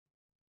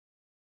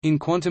In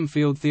quantum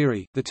field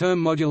theory, the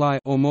term moduli,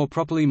 or more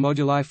properly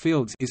moduli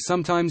fields, is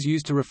sometimes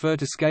used to refer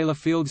to scalar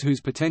fields whose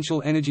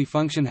potential energy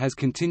function has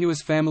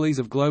continuous families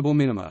of global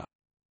minima.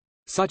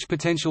 Such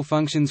potential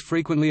functions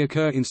frequently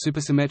occur in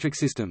supersymmetric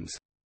systems.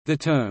 The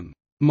term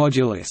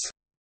modulus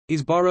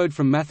is borrowed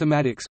from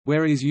mathematics,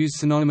 where it is used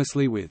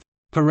synonymously with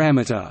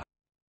parameter.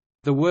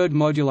 The word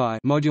moduli,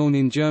 Moduln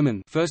in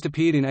German, first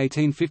appeared in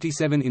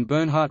 1857 in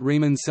Bernhard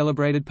Riemann's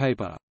celebrated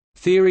paper,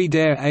 Theorie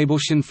der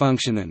Abelschen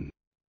Funktionen.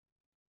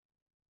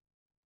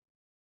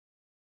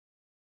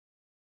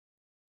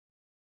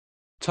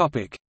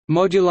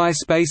 Moduli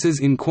spaces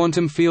in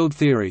quantum field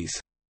theories.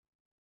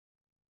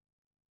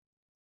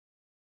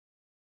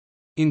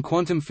 In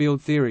quantum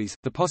field theories,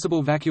 the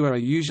possible vacua are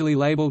usually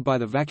labeled by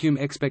the vacuum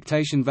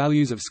expectation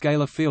values of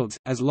scalar fields,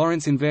 as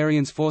Lorentz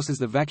invariance forces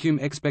the vacuum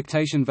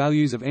expectation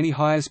values of any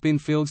higher spin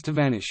fields to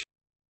vanish.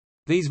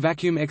 These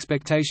vacuum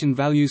expectation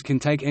values can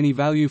take any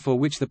value for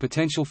which the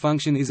potential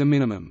function is a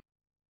minimum.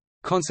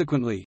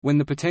 Consequently, when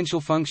the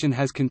potential function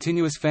has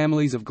continuous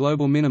families of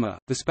global minima,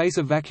 the space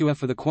of vacua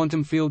for the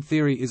quantum field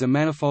theory is a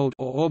manifold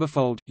or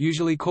orbifold,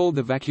 usually called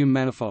the vacuum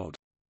manifold.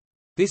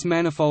 This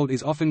manifold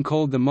is often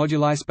called the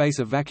moduli space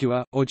of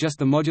vacua, or just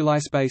the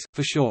moduli space,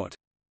 for short.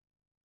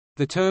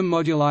 The term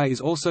moduli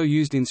is also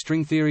used in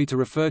string theory to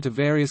refer to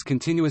various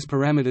continuous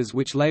parameters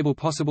which label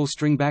possible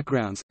string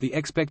backgrounds, the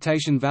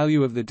expectation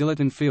value of the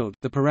dilaton field,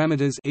 the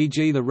parameters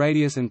e.g. the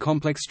radius and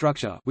complex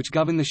structure which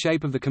govern the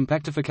shape of the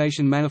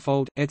compactification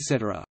manifold,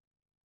 etc.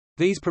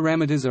 These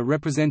parameters are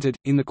represented,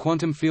 in the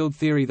quantum field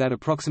theory that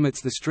approximates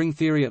the string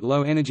theory at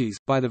low energies,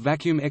 by the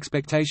vacuum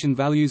expectation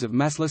values of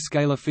massless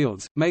scalar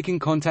fields, making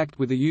contact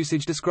with the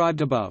usage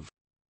described above.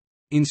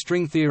 In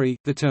string theory,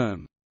 the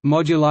term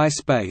moduli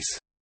space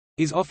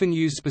is often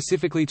used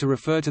specifically to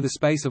refer to the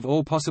space of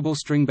all possible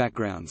string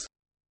backgrounds.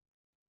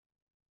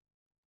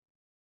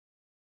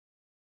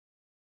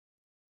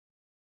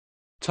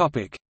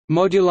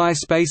 Moduli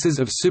spaces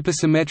of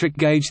supersymmetric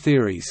gauge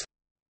theories.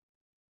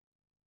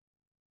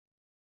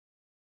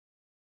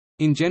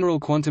 In general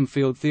quantum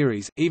field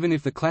theories, even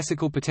if the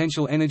classical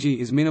potential energy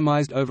is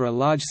minimized over a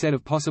large set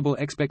of possible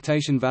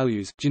expectation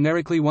values,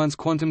 generically once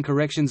quantum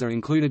corrections are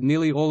included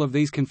nearly all of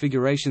these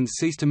configurations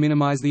cease to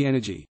minimize the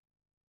energy.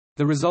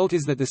 The result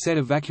is that the set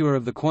of vacua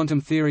of the quantum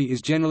theory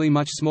is generally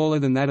much smaller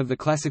than that of the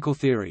classical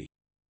theory.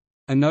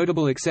 A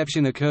notable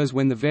exception occurs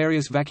when the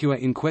various vacua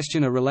in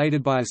question are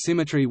related by a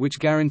symmetry which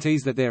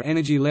guarantees that their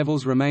energy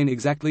levels remain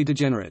exactly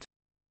degenerate.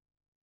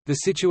 The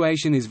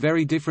situation is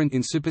very different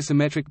in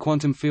supersymmetric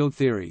quantum field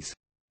theories.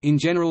 In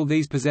general,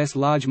 these possess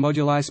large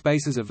moduli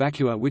spaces of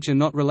vacua which are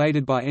not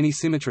related by any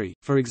symmetry,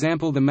 for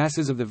example the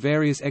masses of the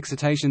various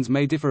excitations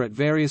may differ at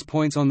various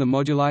points on the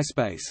moduli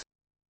space.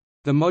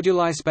 The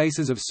moduli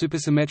spaces of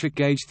supersymmetric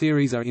gauge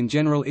theories are in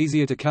general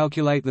easier to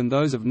calculate than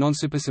those of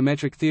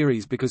non-supersymmetric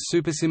theories because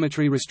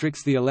supersymmetry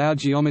restricts the allowed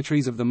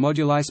geometries of the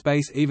moduli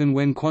space even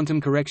when quantum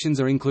corrections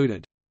are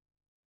included.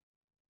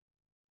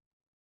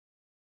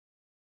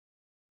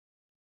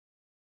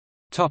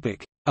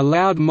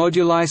 Allowed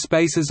moduli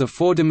spaces of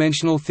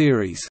four-dimensional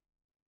theories.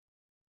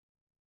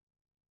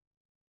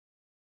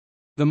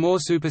 The more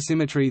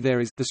supersymmetry there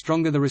is, the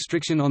stronger the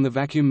restriction on the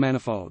vacuum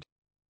manifold.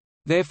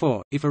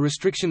 Therefore, if a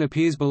restriction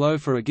appears below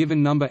for a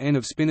given number n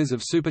of spinors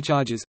of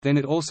supercharges, then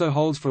it also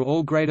holds for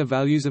all greater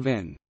values of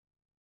n.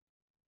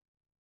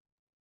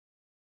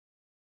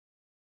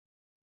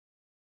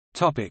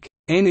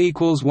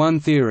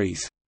 N=1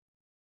 theories.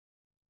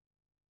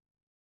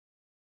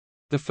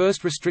 The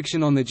first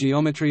restriction on the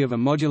geometry of a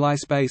moduli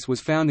space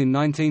was found in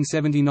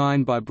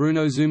 1979 by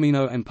Bruno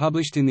Zumino and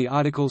published in the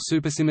article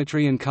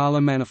Supersymmetry and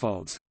Kähler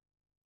manifolds.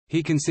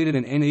 He considered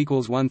an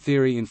N=1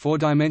 theory in 4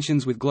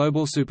 dimensions with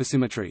global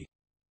supersymmetry.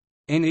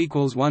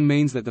 N=1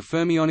 means that the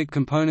fermionic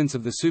components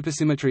of the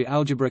supersymmetry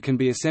algebra can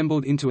be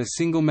assembled into a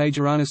single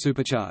Majorana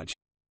supercharge.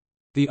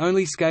 The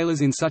only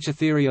scalars in such a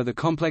theory are the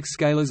complex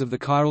scalars of the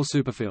chiral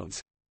superfields.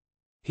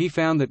 He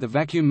found that the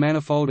vacuum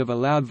manifold of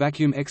allowed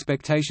vacuum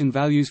expectation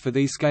values for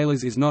these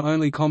scalars is not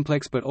only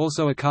complex but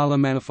also a Kähler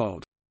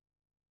manifold.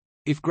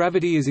 If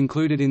gravity is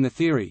included in the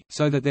theory,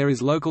 so that there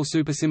is local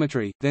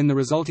supersymmetry, then the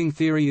resulting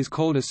theory is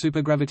called a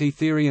supergravity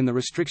theory and the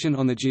restriction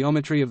on the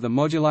geometry of the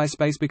moduli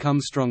space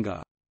becomes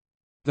stronger.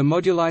 The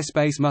moduli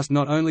space must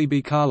not only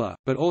be Kähler,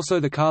 but also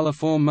the Kähler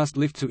form must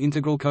lift to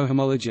integral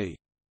cohomology.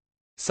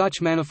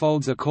 Such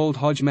manifolds are called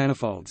Hodge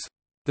manifolds.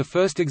 The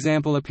first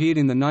example appeared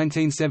in the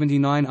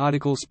 1979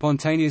 article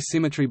Spontaneous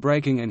Symmetry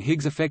Breaking and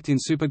Higgs Effect in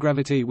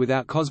Supergravity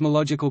Without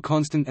Cosmological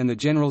Constant, and the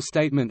general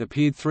statement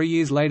appeared 3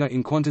 years later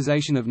in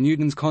Quantization of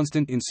Newton's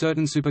Constant in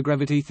Certain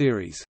Supergravity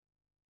Theories.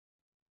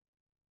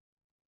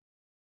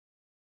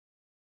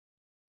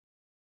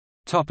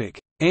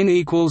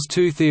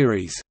 N=2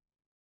 theories.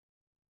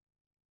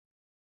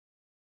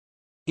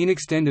 In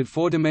extended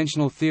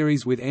four-dimensional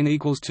theories with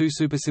n=2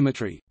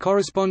 supersymmetry,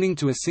 corresponding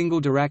to a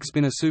single Dirac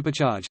spinor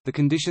supercharge, the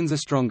conditions are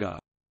stronger.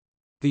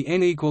 The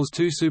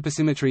n=2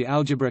 supersymmetry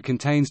algebra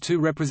contains two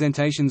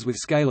representations with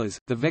scalars,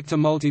 the vector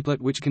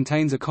multiplet which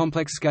contains a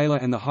complex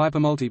scalar and the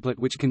hypermultiplet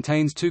which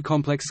contains two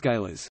complex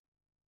scalars.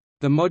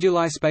 The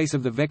moduli space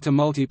of the vector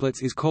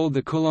multiplets is called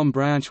the Coulomb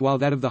branch, while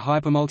that of the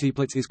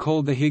hypermultiplets is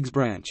called the Higgs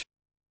branch.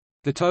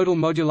 The total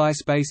moduli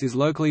space is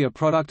locally a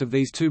product of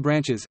these two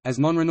branches, as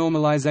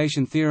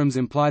non-renormalization theorems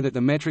imply that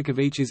the metric of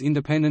each is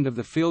independent of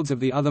the fields of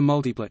the other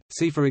multiplet.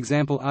 See for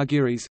example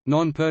Argyri's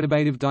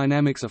non-perturbative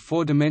dynamics of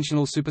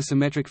four-dimensional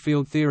supersymmetric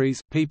field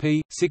theories, pp.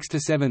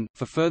 6–7,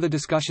 for further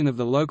discussion of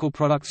the local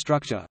product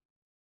structure.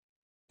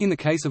 In the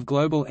case of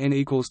global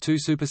n=2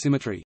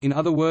 supersymmetry, in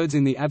other words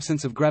in the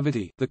absence of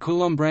gravity, the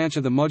Coulomb branch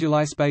of the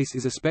moduli space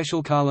is a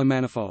special Kähler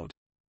manifold.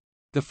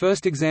 The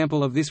first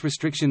example of this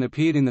restriction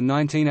appeared in the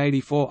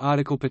 1984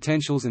 article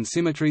Potentials and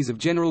Symmetries of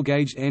General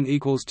Gauged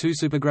n=2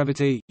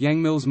 Supergravity,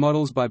 Yang-Mills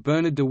models by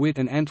Bernard de Witt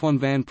and Antoine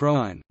van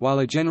Proijn, while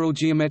a general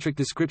geometric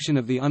description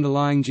of the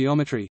underlying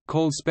geometry,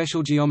 called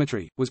special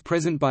geometry, was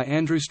present by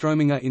Andrew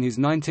Strominger in his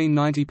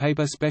 1990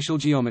 paper Special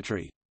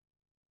Geometry.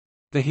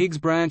 The Higgs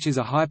branch is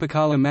a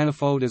hyperkähler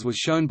manifold, as was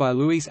shown by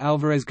Luis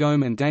Alvarez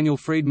Gomes and Daniel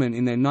Friedman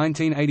in their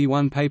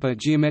 1981 paper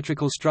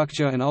Geometrical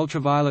Structure and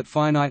Ultraviolet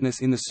Finiteness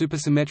in the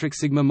Supersymmetric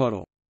Sigma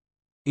Model.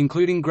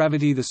 Including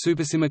gravity, the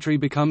supersymmetry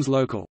becomes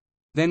local.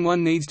 Then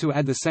one needs to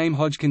add the same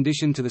Hodge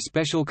condition to the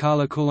special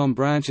Kähler Coulomb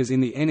branch as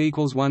in the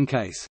n=1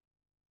 case.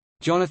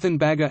 Jonathan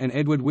Bagger and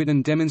Edward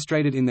Witten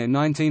demonstrated in their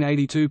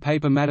 1982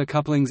 paper Matter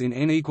couplings in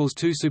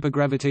n=2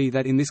 supergravity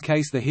that in this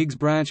case the Higgs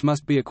branch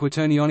must be a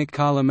quaternionic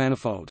Kähler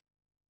manifold.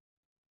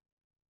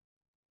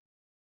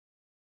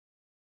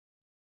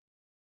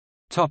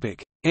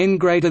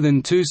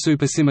 n=2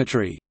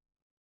 supersymmetry.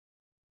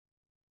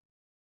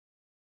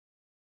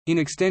 In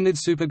extended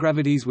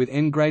supergravities with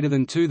n greater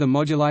than 2, the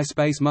moduli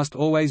space must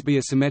always be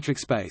a symmetric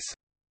space.